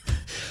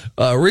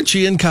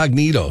 Richie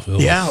Incognito.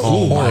 Yeah.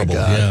 Oh, horrible. My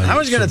God. Yeah, I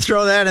was going to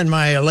throw that in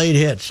my late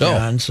hits,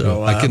 John.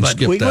 So I can skip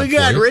that. We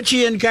got for you.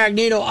 Richie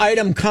Incognito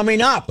item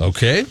coming up.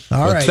 Okay.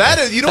 All right. That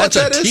is, what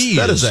that is? Tease.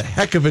 That is a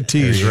heck of a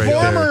tease right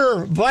there.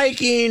 Former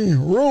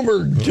Viking,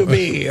 rumored to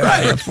be.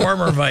 Right. A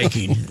former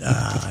Viking.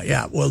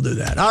 Yeah, we'll do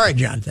that. All right,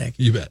 John. Thank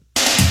you. You bet.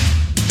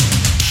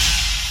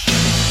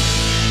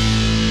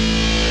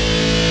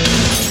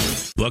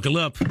 Buckle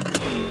up.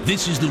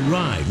 This is The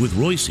Ride with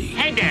Royce.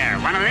 Hey there,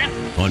 one of them?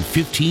 On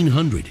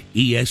 1500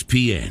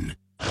 ESPN.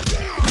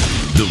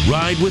 The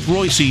Ride with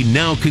Royce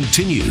now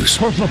continues.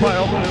 Personal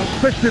foul,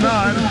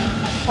 69,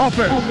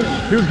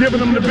 offense. He was giving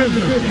them the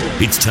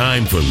business. It's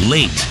time for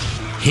late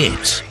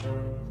hits.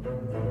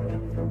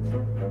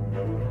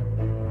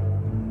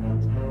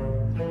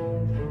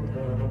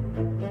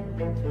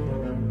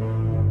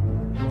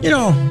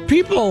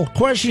 People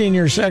questioning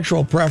your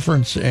sexual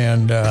preference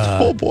and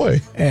oh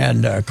boy,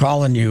 and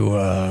calling you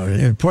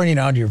and pointing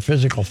out your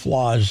physical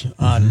flaws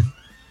on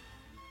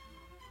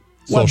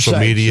social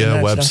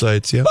media,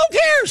 websites. Stuff. Yeah,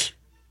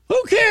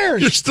 Who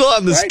cares? You're still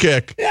on this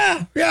kick.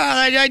 Yeah.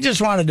 I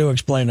just wanted to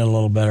explain it a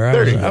little better.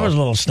 I was a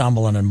little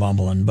stumbling and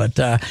bumbling, but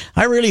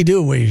I really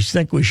do. We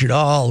think we should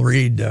all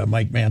read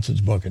Mike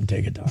Manson's book and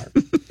take it to heart.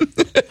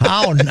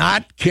 How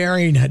not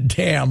caring a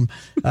damn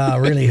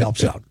really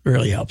helps out.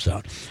 Really helps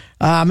out.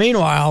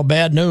 Meanwhile,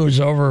 bad news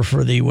over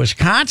for the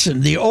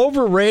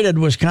overrated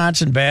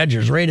Wisconsin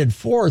Badgers, rated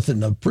 4th in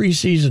the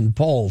preseason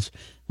polls.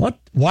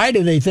 Why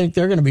do they think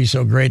they're going to be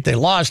so great? They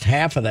lost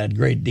half of that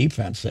great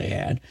defense they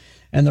had.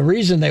 And the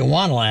reason they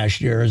won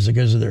last year is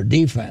because of their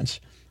defense.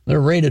 They're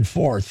rated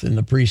 4th in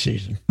the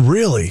preseason.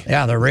 Really?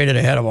 Yeah, they're rated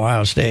ahead of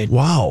Ohio State.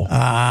 Wow.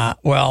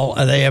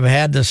 They have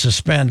had to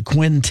suspend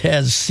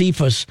Quintez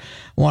Cephas,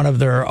 one of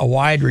their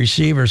wide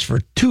receivers,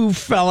 for 2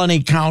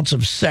 felony counts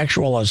of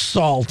sexual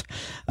assault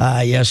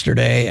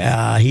yesterday.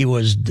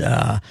 He's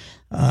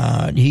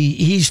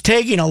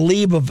taking a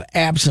leave of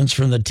absence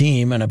from the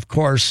team, and of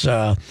course,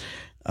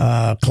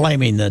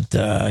 claiming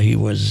that he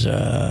was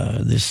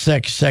the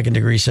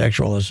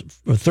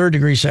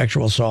third-degree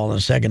sexual assault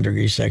and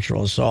second-degree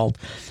sexual assault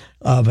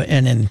of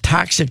an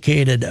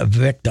intoxicated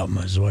victim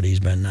is what he's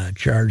been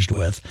charged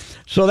with.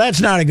 So that's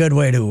not a good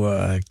way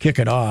to kick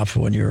it off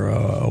when you're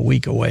a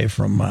week away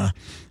from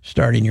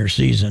starting your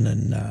season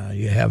and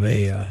you have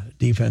a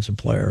defensive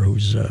player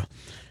who's an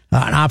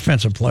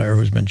offensive player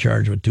who's been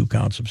charged with 2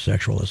 counts of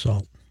sexual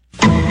assault.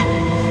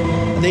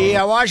 The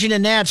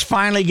Washington Nats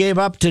finally gave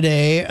up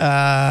today.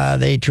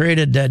 They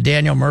traded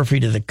Daniel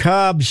Murphy to the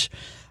Cubs.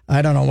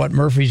 I don't know what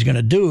Murphy's going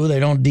to do. They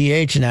don't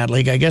DH in that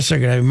league. I guess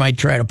they might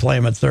try to play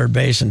him at third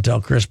base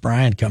until Chris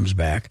Bryant comes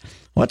back.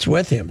 What's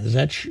with him? Does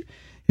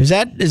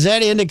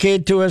that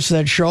indicate to us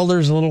that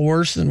shoulder's a little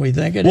worse than we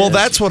think it is? Well,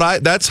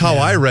 that's how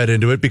I read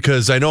into it,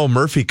 because I know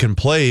Murphy can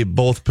play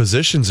both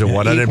positions and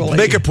whatnot. And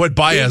they could put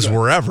Baez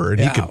wherever, and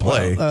he can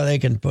play. They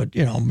can put,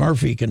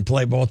 Murphy can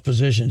play both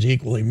positions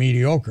equally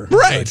mediocre.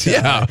 Right?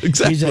 But,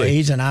 exactly.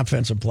 He's an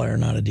offensive player,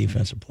 not a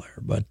defensive player.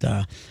 But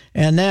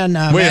and then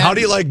wait, how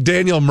do you like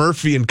Daniel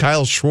Murphy and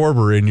Kyle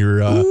Schwarber in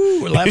your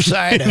left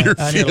side? on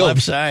your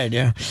left side,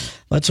 yeah.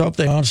 Let's hope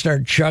they don't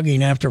start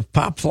chugging after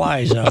pop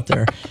flies out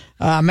there.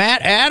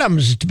 Matt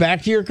Adams,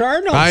 back to your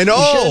Cardinals. I know.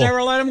 You should have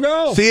never let him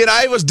go. See, and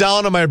I was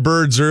down on my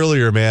Birds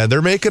earlier, man.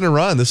 They're making a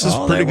run. This is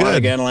pretty they won good.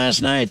 Again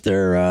last night.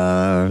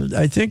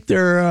 I think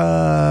they're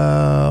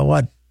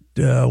 1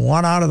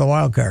 out of the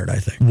wild card. I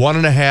think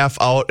 1.5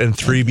 out and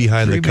 3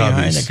 behind the Cubbies.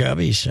 Behind the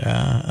Cubbies,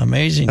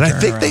 amazing. And I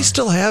think they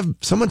still have.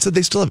 Someone said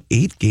they still have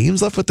 8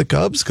 games left with the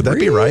Cubs. Could that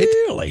be right?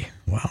 Really?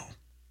 Wow.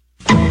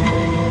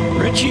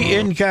 Richie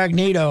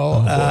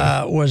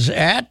Incognito was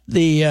at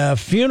the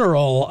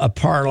funeral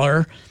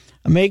parlor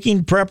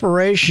making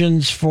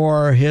preparations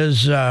for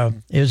his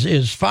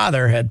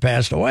father had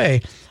passed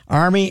away.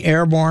 Army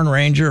Airborne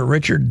Ranger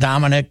Richard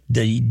Dominic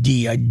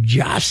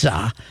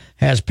DiAgiasa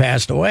has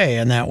passed away,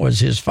 and that was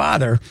his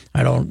father.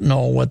 I don't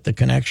know what the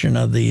connection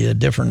of the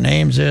different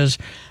names is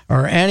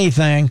or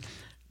anything,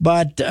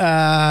 but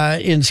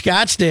in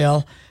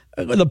Scottsdale,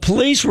 the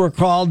police were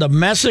called to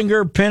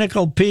Messinger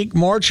Pinnacle Peak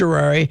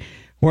Mortuary,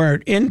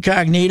 where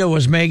Incognito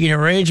was making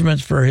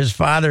arrangements for his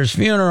father's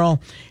funeral.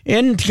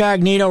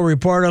 Incognito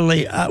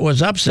reportedly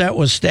was upset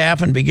with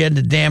staff and began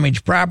to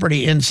damage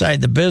property inside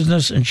the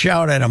business and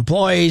shout at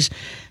employees.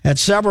 At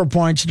several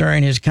points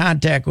during his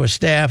contact with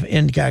staff,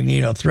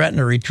 Incognito threatened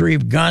to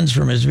retrieve guns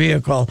from his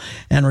vehicle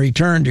and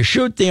return to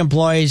shoot the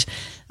employees.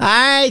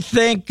 I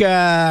think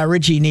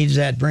Richie needs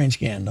that brain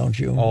scan, don't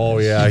you? Oh,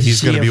 yeah.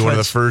 He's going to be one of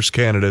the first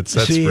candidates,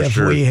 that's for sure. See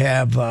if we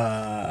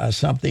have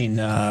something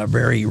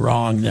very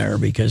wrong there,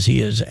 because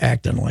he is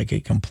acting like a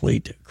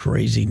complete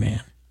crazy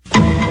man.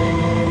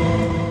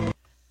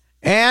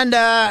 And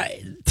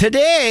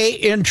today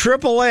in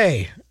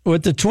AAA,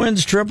 with the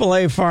Twins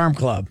AAA Farm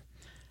Club,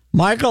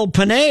 Michael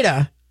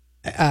Pineda's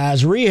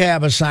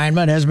rehab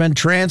assignment has been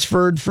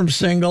transferred from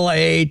Single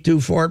A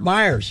to Fort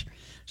Myers.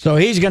 So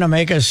he's going to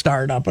make a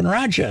start up in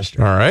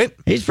Rochester. All right.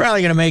 He's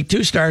probably going to make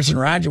 2 starts in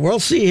Rochester. We'll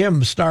see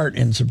him start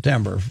in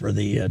September for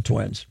the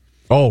Twins.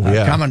 Oh,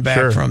 yeah. Coming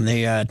back from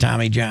the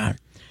Tommy John.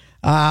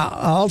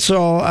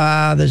 Also,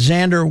 the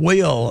Xander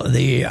Wheel,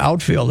 the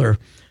outfielder,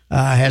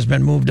 has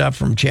been moved up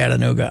from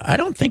Chattanooga. I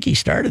don't think he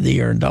started the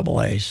year in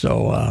Double-A,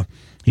 so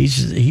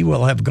he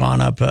will have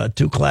gone up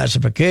 2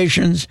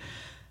 classifications.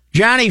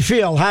 Johnny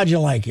Field, how'd you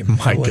like him?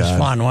 My it was God.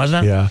 fun,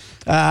 wasn't it?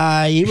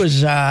 Yeah. He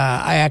was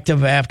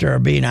active after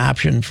being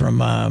optioned from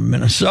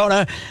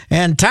Minnesota.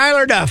 And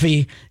Tyler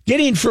Duffy,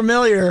 getting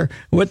familiar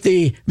with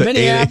the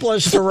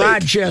Minneapolis to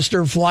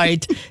Rochester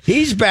flight.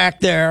 He's back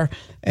there,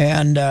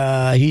 and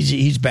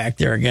he's back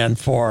there again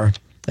for...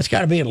 That's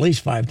got to be at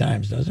least 5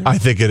 times, doesn't it? I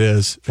think it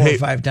is. 4 or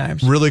 5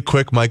 times. Really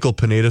quick Michael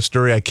Pineda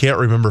story. I can't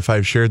remember if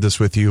I've shared this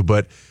with you,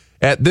 but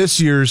at this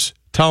year's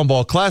Town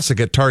Ball Classic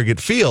at Target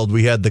Field,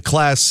 we had the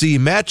Class C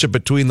matchup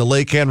between the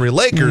Lake Henry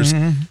Lakers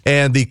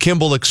and the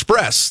Kimball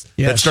Express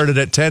that started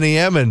at 10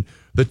 a.m. and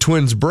the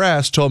Twins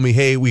brass told me,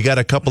 hey, we got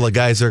a couple of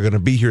guys that are going to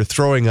be here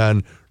throwing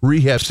on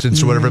rehab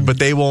stints or whatever, but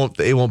they won't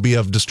be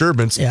of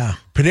disturbance. Yeah.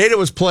 Pineda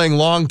was playing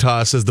long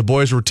toss as the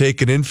boys were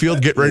taking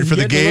infield, getting ready for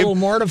the game. A little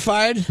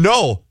mortified?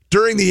 No.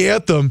 During the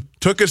anthem,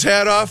 took his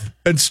hat off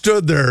and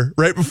stood there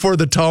right before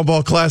the Town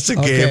Ball Classic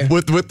game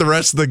with the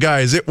rest of the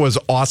guys. It was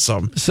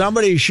awesome.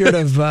 Somebody should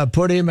have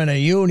put him in a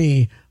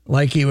uni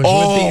like he was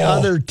with the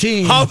other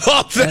team. How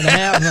about that?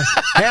 And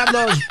have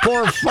those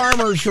poor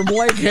farmers from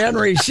Lake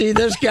Henry see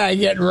this guy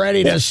getting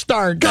ready to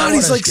start. God,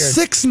 he's like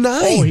 6'9".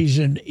 Oh,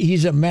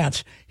 he's a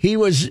Mets. He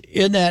was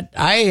in that.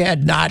 I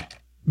had not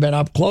been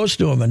up close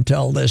to him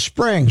until this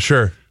spring.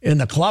 Sure. In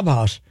the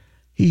clubhouse.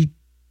 He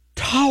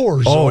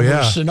towers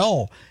over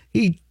Sano.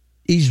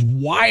 He's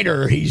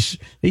wider. He's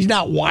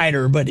not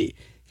wider, but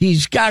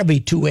he's got to be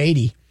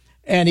 280,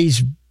 and he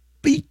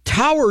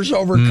towers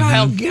over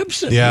Kyle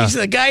Gibson. Yeah.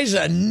 The guy's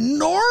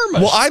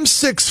enormous. Well, I'm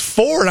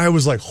 6'4", and I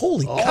was like,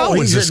 holy cow,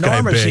 he's is this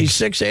enormous. guy big? He's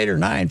 6'8" or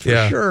 9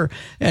 for sure,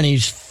 and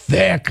he's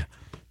thick.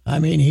 I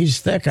mean,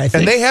 he's thick. I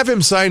think. And they have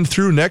him signed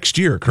through next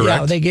year,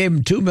 correct? Yeah, they gave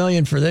him $2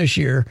 million for this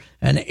year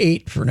and $8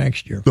 million for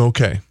next year.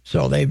 Okay.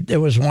 So it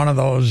was one of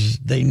those.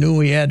 They knew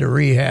he had to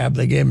rehab.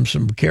 They gave him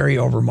some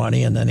carryover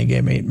money, and then they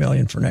gave him $8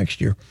 million for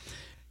next year.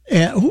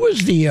 And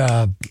who's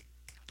the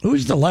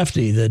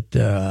lefty that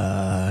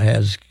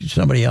has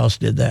somebody else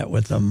did that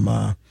with them?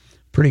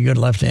 Pretty good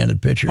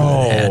left-handed pitcher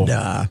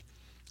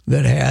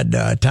that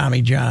had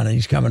Tommy John, and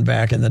he's coming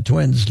back, and the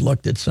Twins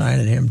looked at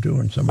signing him too,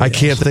 and somebody else. I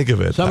can't think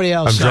of it. Somebody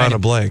else. I'm drawing signed a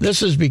blank.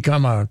 This has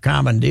become a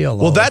common deal.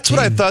 Well, that's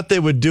what I thought they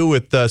would do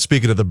with,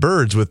 speaking of the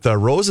Birds, with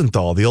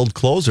Rosenthal, the old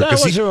closer. That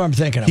was who I'm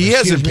thinking of. He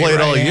hasn't played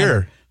all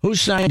year. Who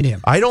signed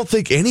him? I don't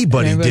think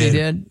anybody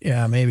did.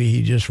 Yeah, maybe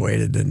he just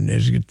waited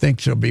and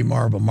thinks there'll be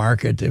more of a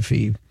market if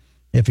he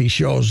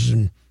shows,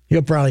 and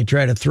he'll probably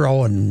try to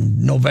throw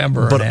in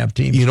November and have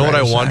teams. You know what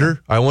I sign wonder?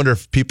 him. I wonder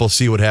if people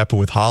see what happened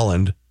with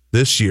Holland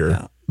this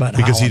year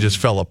because he just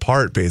fell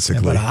apart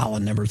basically. Yeah, but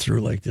Holland never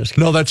threw like this.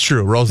 No, that's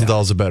true.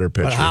 Rosenthal's a better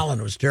pitcher. But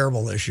Holland was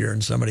terrible this year,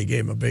 and somebody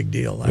gave him a big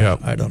deal. Yeah.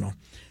 I don't know.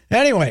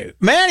 Anyway,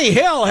 Manny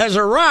Hill has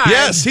arrived.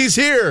 Yes, he's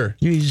here.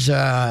 He's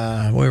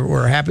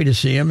we're happy to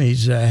see him.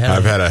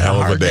 I've had a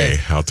hell of a day.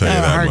 I'll tell you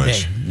that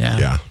much.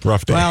 Yeah,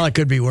 rough day. Well, it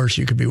could be worse.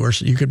 You could be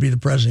worse. You could be the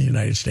president of the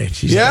United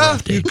States.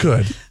 You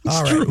could.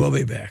 All right, we'll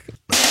be back.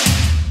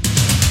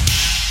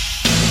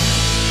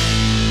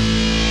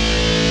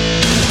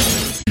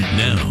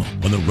 Now,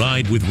 on the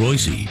ride with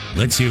Royce,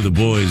 let's hear the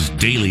boys'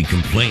 daily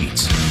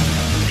complaints.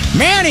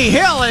 Manny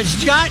Hill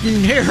has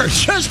gotten here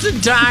just in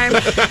time.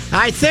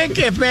 I think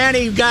if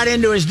Manny got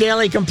into his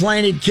daily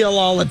complaint, he'd kill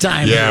all the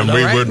time. Yeah,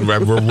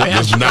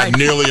 there's not right.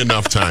 nearly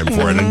enough time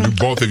for it, and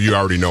both of you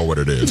already know what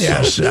it is.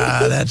 Yes, so.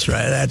 that's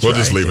right. We'll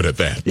just leave it at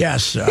that.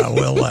 Yes,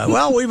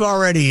 well, we've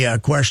already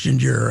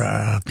questioned your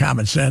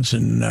common sense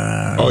and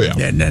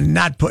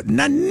not putting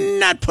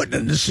it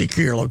in a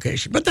secure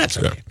location, but that's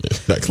okay.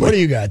 Yeah, what do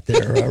you got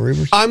there,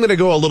 Reavers? I'm going to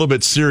go a little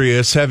bit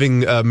serious.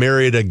 Having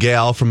married a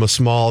gal from a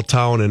small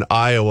town in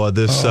Iowa,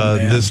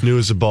 this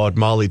news about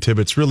Molly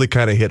Tibbetts really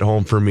kind of hit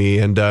home for me.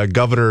 And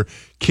Governor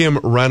Kim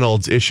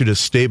Reynolds issued a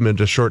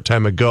statement a short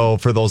time ago.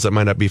 For those that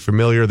might not be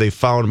familiar, they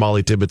found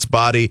Molly Tibbetts'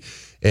 body,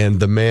 and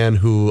the man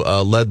who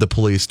led the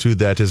police to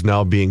that is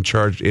now being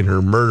charged in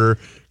her murder.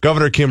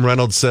 Governor Kim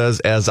Reynolds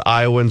says, as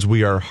Iowans,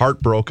 we are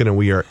heartbroken and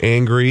we are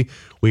angry.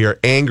 We are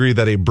angry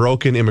that a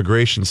broken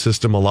immigration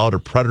system allowed a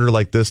predator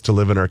like this to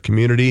live in our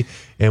community,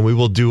 and we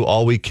will do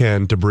all we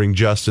can to bring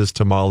justice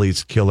to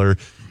Molly's killer.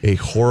 A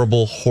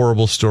horrible,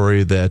 horrible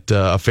story that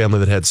a family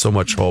that had so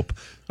much hope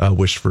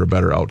wished for a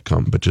better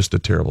outcome, but just a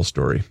terrible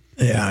story.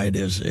 Yeah, it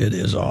is. It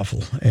is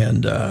awful,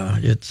 and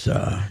it's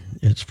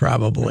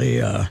probably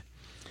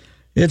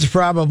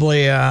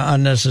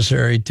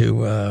unnecessary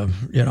to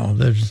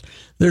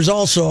There's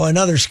also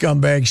another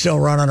scumbag still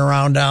running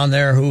around down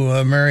there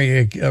who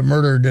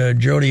murdered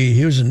Jody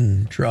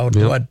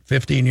Huizentrout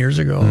 15 years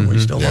ago, and we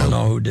still don't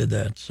know who did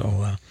that.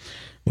 So.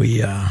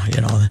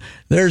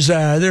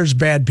 There's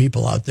bad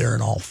people out there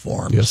in all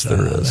forms. Yes,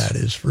 there is. That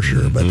is for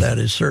sure, but that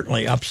is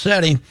certainly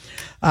upsetting.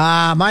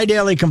 My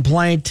daily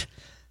complaint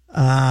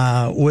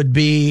would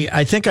be,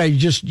 I think I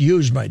just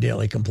used my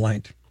daily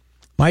complaint.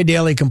 My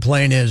daily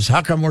complaint is,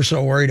 how come we're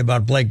so worried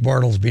about Blake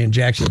Bortles being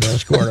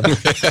Jacksonville's quarterback?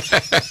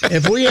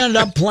 If we end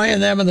up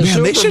playing them in the Super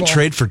Bowl. They should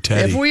trade for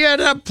Teddy. If we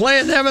end up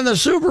playing them in the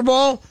Super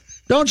Bowl,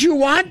 don't you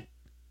want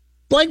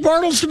Blake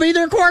Bortles to be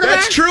their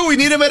quarterback? That's true. We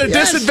need him at a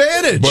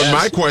disadvantage. But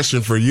my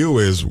question for you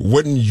is,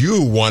 wouldn't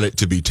you want it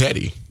to be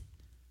Teddy?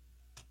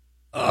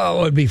 Oh,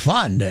 it would be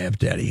fun to have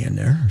Teddy in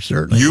there.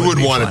 Certainly. You would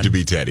want it to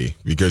be Teddy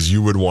because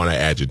you would want to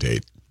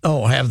agitate.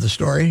 Oh, have the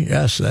story?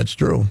 Yes, that's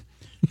true.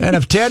 And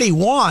if Teddy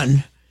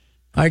won,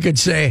 I could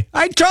say,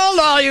 I told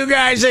all you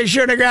guys they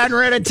should have gotten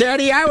rid of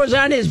Teddy. I was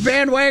on his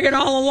bandwagon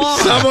all along.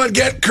 Someone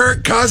get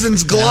Kirk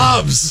Cousins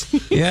gloves.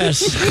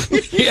 Yes.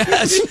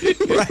 Yes.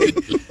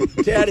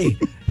 Right. Teddy.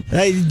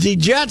 The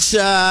Jets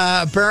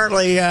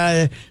apparently,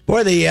 the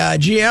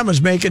GM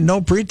is making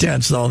no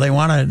pretense though. They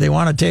want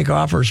to take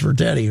offers for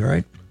Teddy,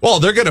 right? Well,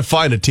 they're going to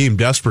find a team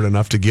desperate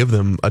enough to give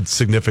them a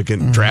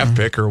significant draft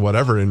pick or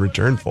whatever in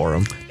return for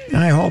him.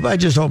 I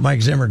just hope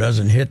Mike Zimmer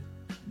doesn't hit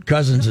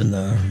Cousins in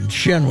the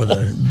shin with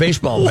a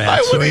baseball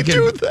bat. Why would he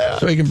do that?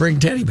 So he can bring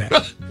Teddy back.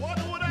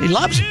 He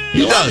loves him.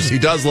 He does. He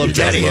does love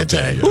Teddy.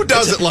 Who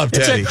doesn't love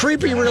Teddy? It's a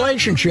creepy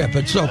relationship.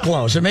 It's so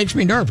close. It makes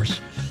me nervous.